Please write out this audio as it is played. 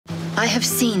I have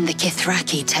seen the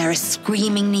Kithraki tear a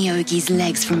screaming Neogi's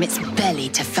legs from its belly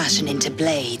to fashion into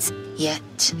blades, yet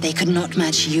they could not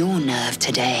match your nerve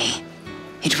today.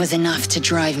 It was enough to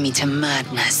drive me to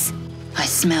madness. I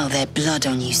smell their blood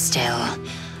on you still.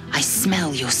 I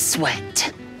smell your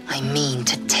sweat. I mean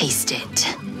to taste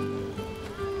it.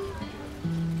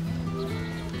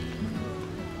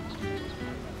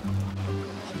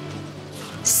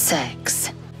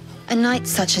 Sex. A night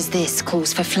such as this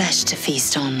calls for flesh to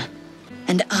feast on,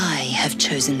 and I have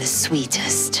chosen the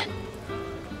sweetest.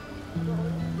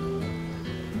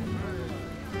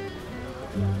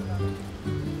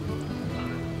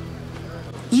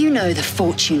 You know the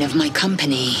fortune of my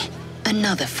company.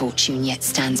 Another fortune yet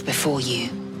stands before you.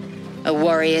 A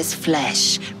warrior's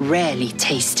flesh, rarely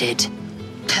tasted.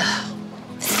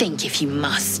 Think if you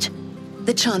must.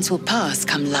 The chance will pass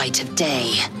come light of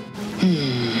day.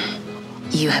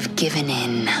 You have given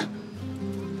in.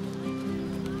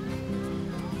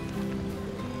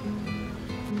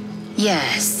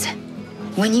 Yes.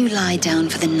 When you lie down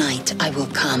for the night, I will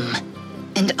come,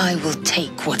 and I will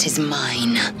take what is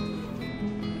mine.